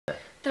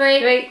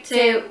3,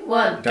 2,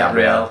 1.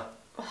 Gabrielle.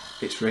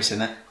 It's Riss,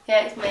 isn't it?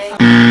 Yeah, it's me.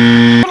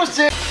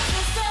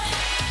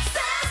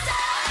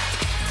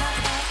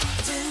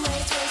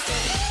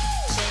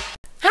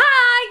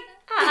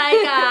 Hi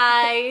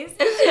guys,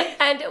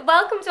 and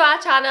welcome to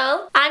our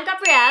channel. I'm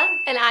Gabrielle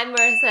and I'm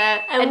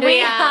Marissa, and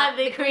we are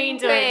the Green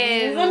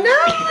Twins. No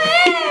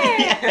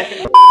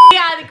way! We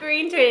are the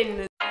Green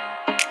Twins.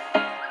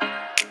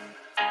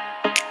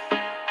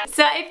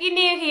 So if you're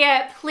new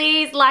here,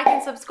 please like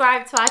and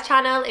subscribe to our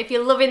channel if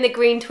you're loving the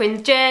Green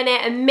Twins journey,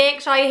 and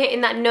make sure you're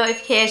hitting that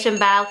notification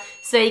bell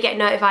so you get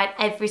notified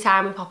every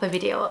time we pop a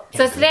video up.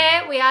 So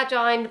today we are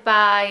joined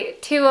by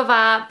two of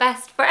our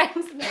best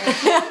friends,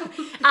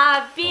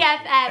 our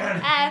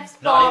BFFs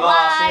for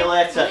life. See you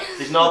later.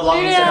 There's no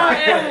vlogging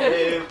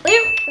tonight.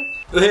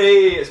 Luke.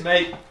 Hey, it's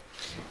me.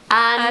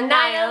 And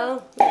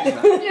Niall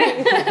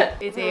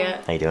is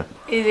here. How you doing?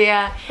 Is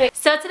here.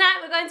 So tonight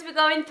we're going to be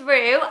going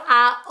through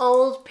our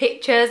old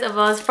pictures of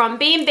us from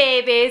being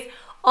babies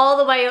all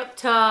the way up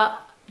to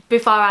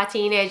before our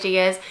teenage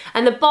years,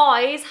 and the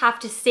boys have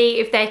to see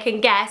if they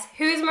can guess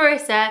who's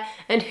Marissa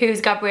and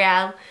who's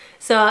Gabrielle.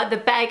 So they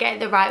better get it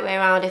the right way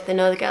around if they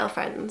know the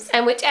girlfriends.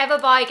 And whichever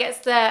boy gets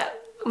the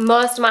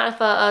most amount of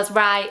photos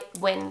right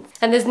wins.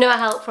 And there's no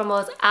help from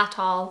us at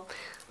all.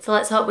 So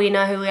let's hope we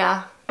know who we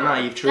are. No,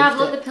 you've Have truth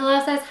look, it. the pillow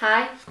says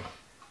hi.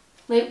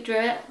 Luke drew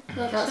it.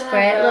 Look, that's show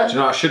great. everyone. Do you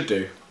know what I should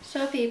do?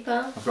 Show people.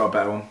 I've got a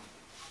better one.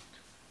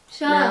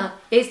 Sure. No,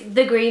 it's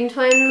the Green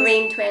Twins.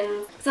 Green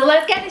Twins. So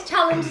let's get this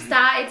challenge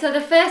started. So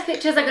the first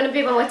pictures are going to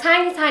be when we're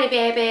tiny, tiny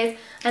babies,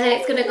 and then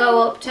it's going to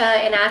go up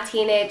to in our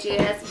teenage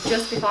years,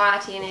 just before our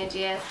teenage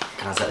years.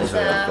 Can I set this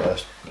one up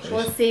first?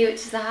 We'll see which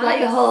is the hardest. Like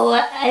the whole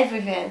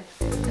everything.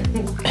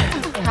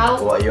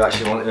 How? What, you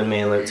actually wanted me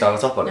and Luke to have a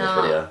top on this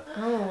video?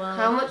 Oh wow.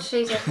 How much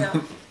should you feel?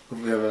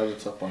 Have we ever had a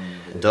top on?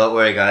 Don't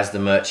worry guys, the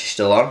merch is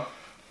still on.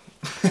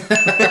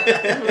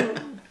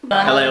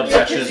 LA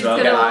Obsession as well,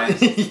 get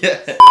lines.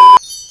 Yeah.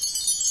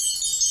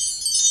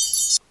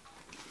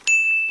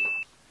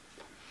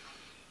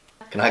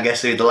 Can I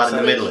guess who the lad in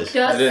the middle is?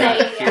 Don't say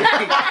it.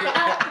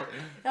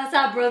 That's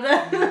our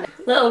brother.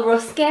 Little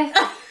Rusky.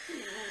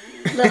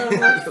 Little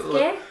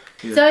Rusky.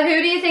 So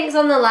who do you think's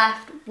on the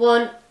left?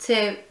 1,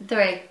 2,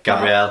 3.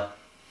 Gabrielle.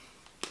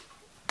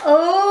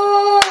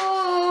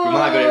 Oh! We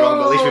might have got it wrong,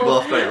 but at least we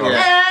both got it wrong.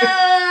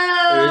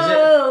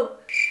 Oh!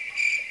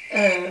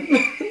 Who is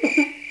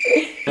it?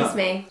 It's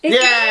me.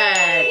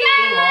 Yay!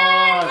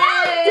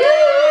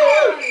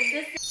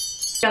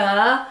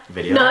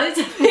 Video. No, it's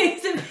a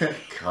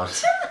God.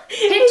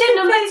 picture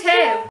number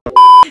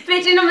 2.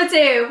 Picture number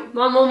 2.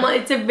 My mum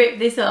wanted to rip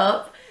this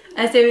up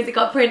as soon as it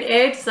got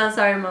printed, so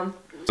sorry mum.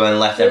 Going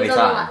left every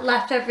time.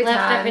 Left every Left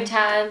time. every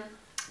time.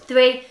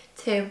 3,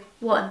 2,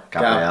 1.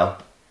 Gabrielle.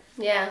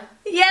 Yeah.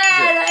 Yeah,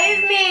 that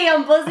is me.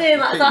 I'm buzzing.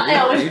 That's what I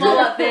always fall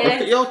like Look at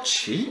this. your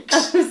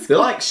cheeks. They're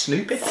like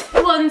Snoopy.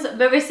 One's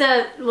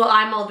Marissa, well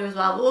I'm older as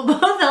well, but we're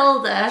both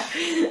older.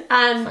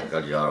 And Thank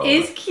God you're older.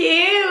 it's cute.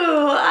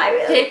 I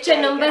really Picture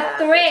number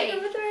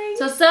 3.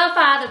 So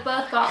far they've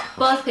both got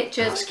both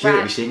pictures That's cute. Have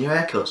you right. seen your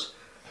haircuts?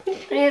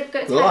 You've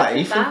got to Look like take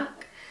it Ethan.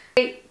 back.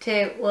 3,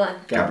 2, 1.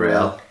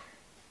 Gabrielle.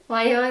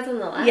 Why are you always on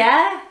the left?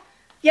 Yeah.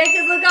 Yeah,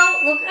 because look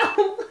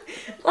how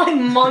like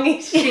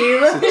mongish she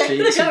looks. It's a cheat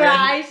Look at her again.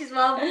 eyes, she's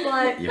well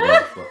like. You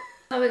wonderful.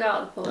 How we got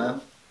on the pool? No,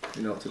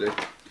 you know what to do.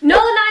 No,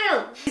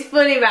 Niall! It's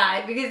funny,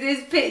 right? Because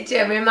this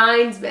picture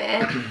reminds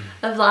me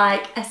of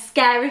like a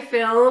scary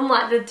film,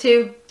 like the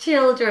two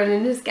children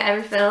in a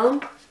scary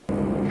film.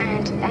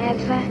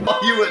 Oh,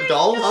 you were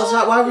dolls? I was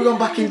like, why have we gone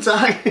back in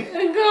time?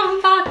 I'm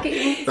going back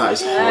in. That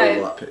is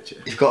horrible, that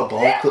picture. You've got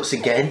ball cuts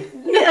again.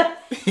 Yeah.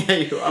 Yeah,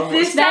 you are.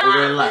 This We're time.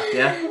 going left,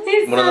 yeah?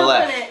 It's One on the so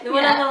left. funny. The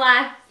one on the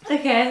left.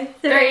 Okay.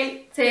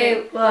 3,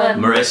 2, 1.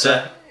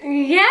 Marissa. Yeah!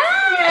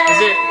 Is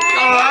it?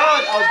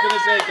 Alright, I was going to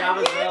say Gav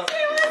as well.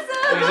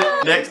 Who is it?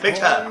 Next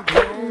picture.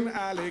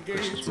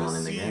 Christmas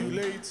morning again.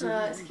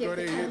 Oh, it's cute.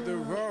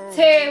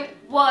 2,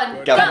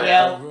 1.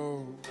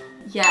 Gabrielle.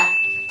 Yeah.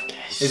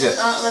 Is it?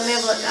 Oh, let me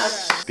have a look now.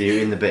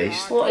 Beauty and the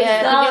Beast. What is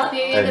Yeah, that?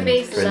 Beauty and the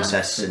Beast. and that.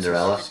 Princess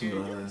Cinderella.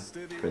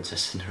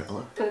 Princess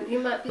Cinderella. You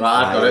might be.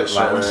 Right, I've got it.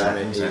 Right, So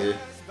right, easy.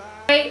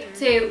 3,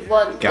 2,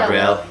 1.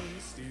 Gabrielle.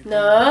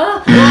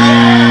 No.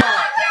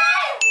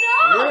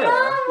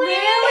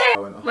 Really?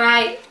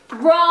 Right.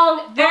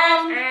 Wrong.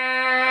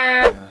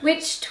 Wrong.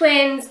 Which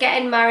twins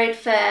getting married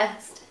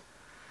first?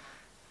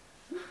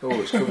 Oh,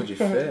 it's covered your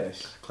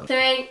face.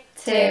 3,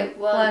 2,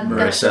 1.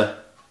 Marissa.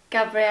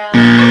 Gabrielle.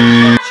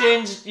 You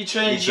changed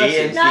dresses. You're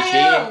cheating.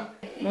 Niall!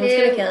 Mum's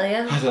gonna kill you.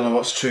 I don't know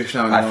what's truth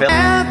now. I feel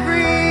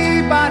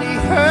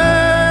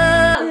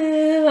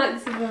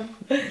Maximum.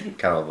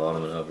 Carol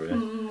Vorneman over here.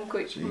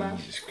 Quick man.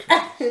 Jesus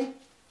Christ.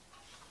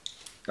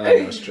 I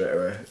know straight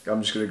away.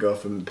 I'm just going to go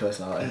from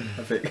personality,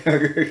 I think.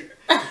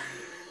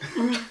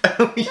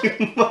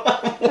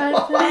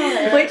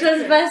 Which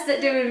one's best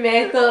at doing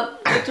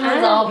makeup? Which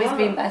one's always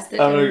been best at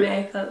doing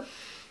makeup?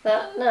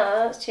 No,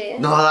 that's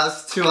cheating. No,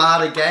 that's too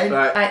hard again.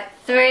 Right. Right,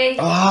 3.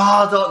 Oh,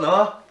 I don't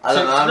know. I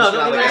don't know. I'm just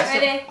gonna have a guess.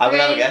 Ready? I'm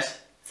gonna have a 3, guess.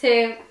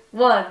 2,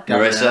 1.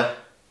 Marissa.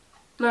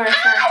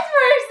 Marissa.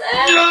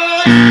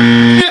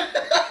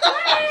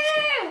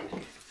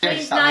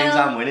 Yes, that means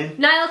I'm winning.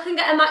 Niall can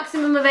get a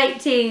maximum of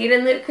 18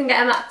 and Luke can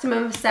get a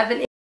maximum of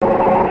 70. No.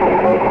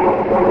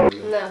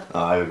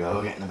 Oh, here we go,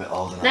 we're getting a bit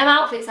older now. Them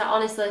outfits are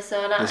honestly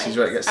so nice. This is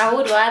where it gets. I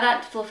would wear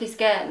that fluffy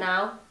skirt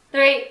now.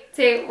 3,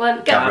 2, 1,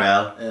 go.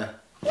 Gabrielle. Yeah.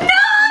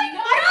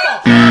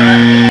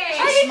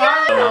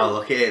 Oh,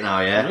 look at it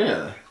now, yeah?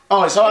 Yeah.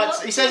 Oh, it's alright.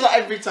 He says that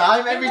every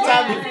time. Every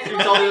time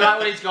he's told me that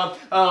when he's gone.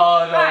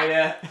 Oh no, Right.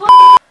 yeah.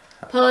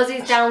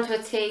 Poses down to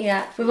a T.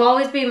 Yeah, we've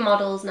always been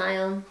models,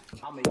 Niall.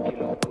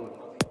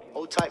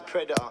 Hold tight,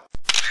 predator.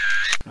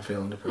 I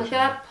feel under Look pressure.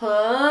 at that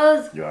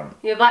pose. You are.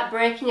 You're like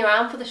breaking your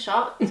arm for the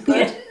shot. It's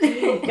good.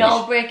 You're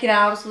all breaking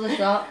arms for the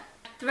shot.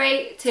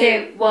 3,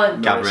 2,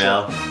 1.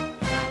 Gabrielle.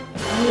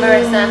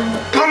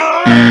 Marissa. Come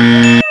on!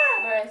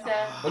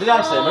 Marissa. What did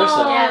I say,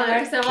 Marissa? Yeah,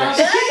 Marissa. Well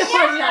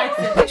done.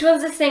 Which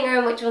one's the singer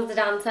and which one's the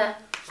dancer?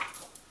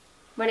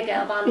 We're in a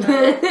girl band.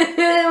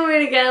 We're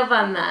in a girl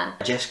band there.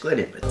 Jess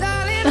Glidden.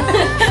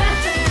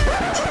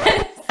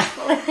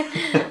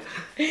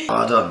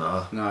 I don't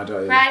know. No, I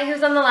don't. Right,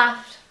 who's on the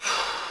left?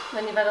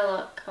 When you've had a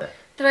look.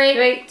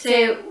 3,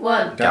 2,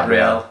 1.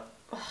 Gabrielle.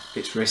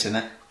 It's Marissa, isn't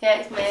it? Yeah,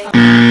 it's me.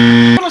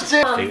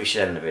 I think we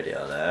should end the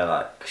video there,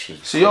 like, she.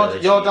 So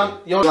you're done.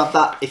 You have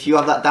that, if you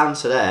have that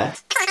dancer there,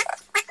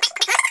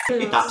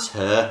 that's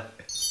her.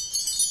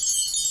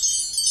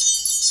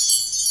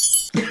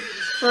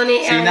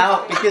 Funny. See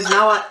now, because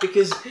It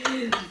was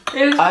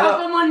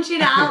proper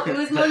munching out. It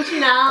was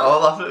munching out. I'll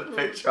laugh at the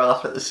picture, I'll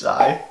laugh at the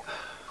side.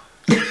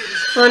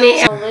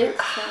 Funny. Oh,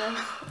 Luke.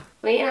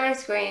 We eat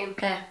ice cream.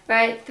 Okay.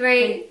 Right,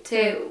 3,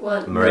 2,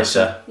 1.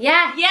 Marissa.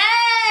 Yeah.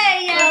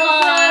 Yay!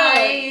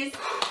 Yeah, boys!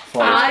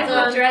 I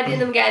was dreading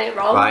them getting it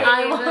wrong. Right.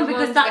 I won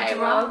because that's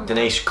wrong. wrong.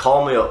 Denise,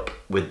 call me up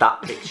with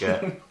that picture,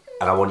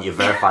 and I want you to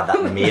verify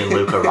that me and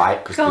Luke are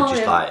right, because Call they're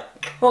just him. like.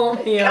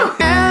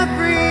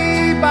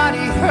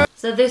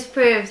 So this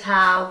proves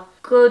how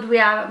good we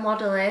are at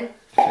modelling.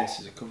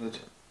 Faces are covered.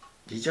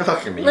 You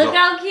joking me? Look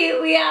how cute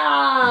we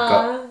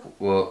are.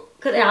 Well,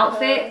 Look at the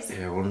outfits.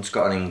 yeah, one's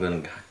got an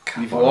England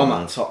cap You've on. worn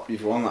that top.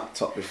 You've worn that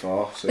top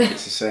before, so if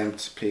it's the same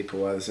people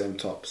wear the same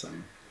tops,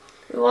 then.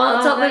 What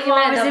Oh, top I thought you before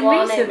meant was I've in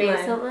worn it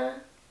recently?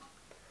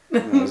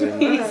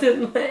 recently.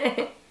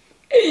 Recently.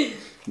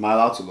 Am I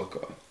allowed to look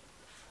at her?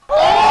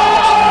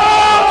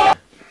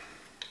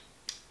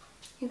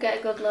 You get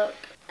a good look.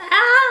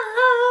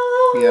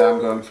 Ow. Yeah, I'm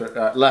going for it.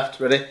 Right, left,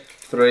 ready?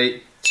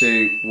 3,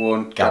 2,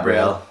 1.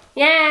 Gabrielle.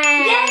 Yay!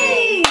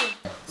 Yay!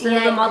 So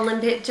Yay. the modelling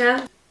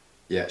picture.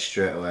 Yeah,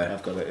 straight away.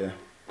 I've got it, yeah.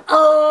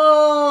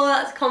 Oh,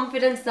 that's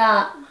confidence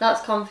that.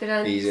 That's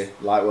confidence. Easy,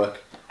 light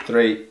work.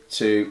 3,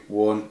 2,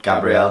 1.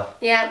 Gabrielle.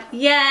 Yeah.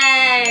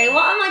 Yay!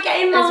 What am I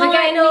getting As we're more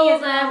getting than older,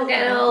 these we're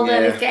getting older, Yeah.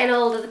 it's getting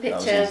older, the That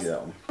was pictures. easy,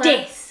 that one.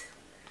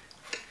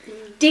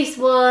 This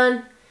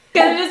one.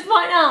 Can I just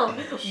point out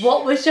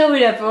what we're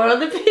showing everyone on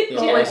the picture?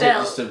 Yeah, we is it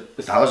built? just a-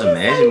 That was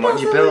amazing. What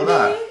did you build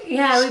that?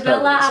 Yeah, we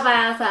built that by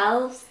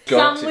ourselves. Go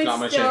on, Sandwich if not, I'm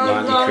gonna stone change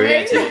mine. Your rolling.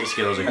 creativity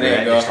skills are There you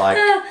great. go. Just like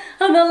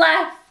On the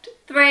left.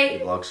 3,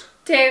 vlogs.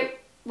 2,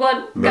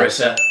 1.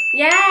 Marissa.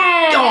 Yeah!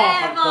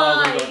 Yeah,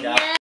 well done, boy.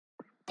 guys.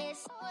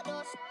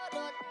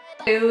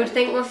 Food,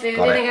 think we're fooding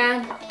Got it.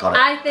 again. Got it.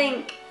 I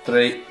think.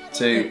 3,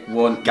 2,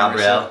 1.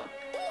 Gabrielle.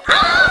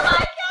 Oh my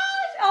gosh!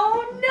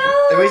 Oh no!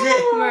 Who is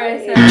it?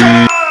 Marissa.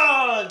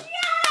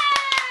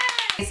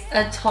 It's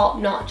a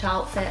top-notch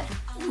outfit.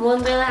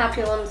 One's really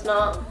happy, one's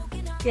not.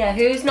 Yeah,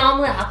 who's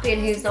normally happy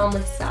and who's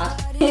normally sad?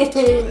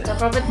 So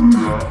probably.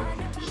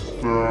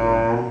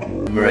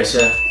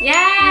 Marissa.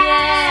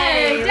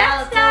 Yay!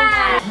 Well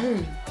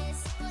Dexter!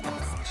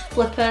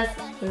 Flippers.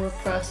 We were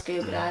pro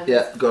scuba divers.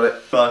 Yeah, got it.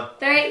 Come on.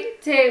 3,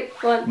 2,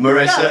 1.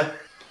 Marissa.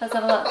 Let's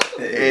have a look.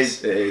 It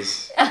is. It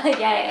is. Yeah,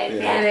 it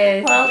is. Yeah. It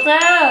is. Well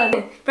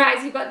done. Right,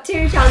 so you've got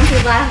 2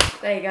 chances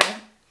left. There you go.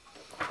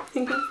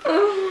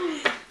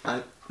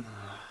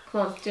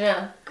 Come on, do you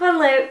know? Come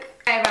on, Luke.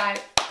 Right.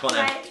 Come on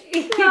then. Right.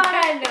 You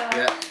kind of.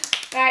 Yeah.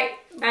 Right.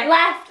 Right.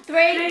 Left.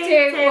 3,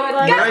 2, 1.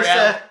 one. Go.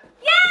 Marissa.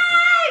 Yay!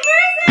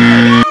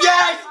 Marissa!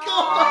 Yes! Go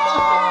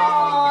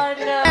on! Oh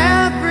no.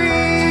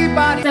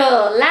 So,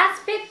 last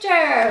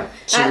picture.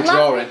 So Right, we're last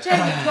drawing. picture,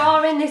 we're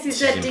drawing. This is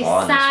This the is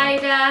important, this one.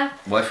 decider.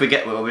 What if we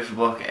get? What if we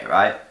both get it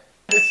right?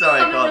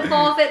 Sorry, I'm go gonna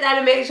on. forfeit then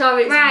and make sure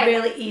it's Right.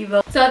 really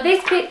evil. So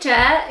this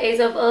picture is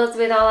of us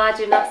with all our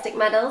gymnastic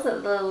medals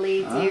at the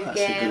Leeds Ah, Youth that's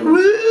a good Games. one.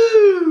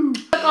 Woo!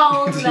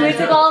 Gold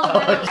medal. Gold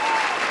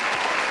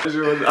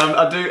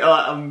medal.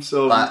 I'm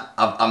so. Like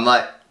I'm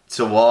like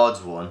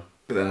towards one,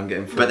 But then I'm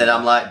getting. but then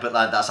I'm like,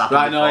 that's happened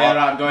Right, no, before. yeah,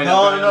 right, I'm going.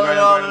 No, I'm no, going,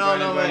 no, I'm no, going,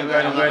 no, I'm wait, going, wait,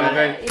 I'm wait, going, I'm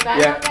wait. going. You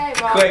better Yeah. not get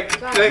it wrong. Quick,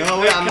 Go on. quick. No,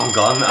 wait, I'm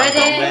gone. I'm Ready?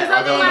 gone, mate. I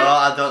don't know.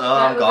 I don't know.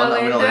 I'm gone.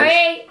 I'm gonna lose.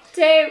 3,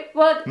 2,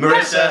 1.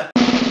 Marissa.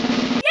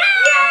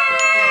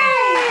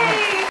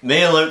 Yay!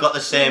 Me and Luke got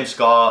the same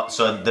score,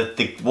 so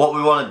what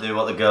we want to do,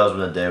 what the girls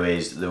want to do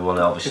is they want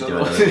to obviously do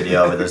another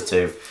video with us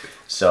too.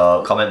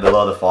 So comment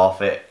below the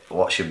forfeit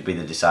what should be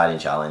the deciding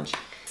challenge.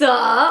 So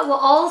we're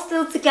all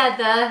still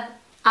together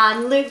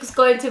and Luke's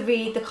going to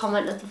read the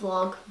comment of the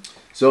vlog.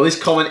 So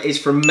this comment is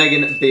from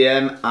Megan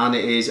BM, and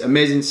it is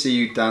amazing to see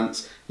you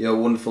dance. You're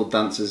wonderful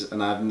dancers,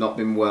 and I've not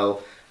been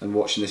well, and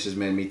watching this has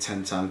made me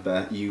 10 times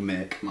better. You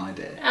make my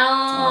day.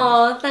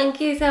 Oh, thank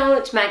you so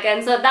much,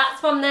 Megan. So that's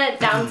from the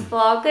dance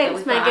vlog.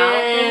 Thanks, Megan.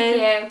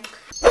 Thank you.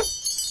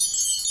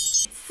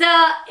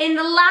 So in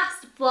the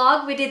last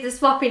vlog, we did the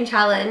swapping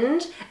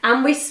challenge,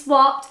 and we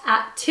swapped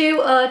at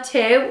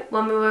 2:02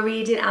 when we were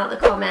reading out the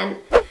comment.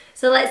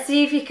 So let's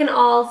see if you can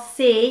all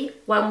see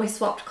when we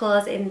swapped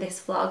clothes in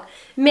this vlog.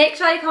 Make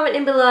sure you're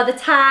commenting below the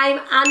time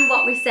and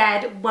what we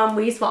said when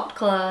we swapped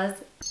clothes.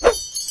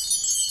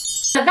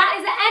 So that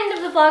is the end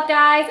of the vlog,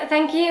 guys.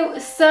 Thank you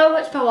so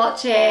much for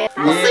watching.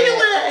 I'll see you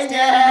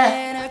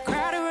later.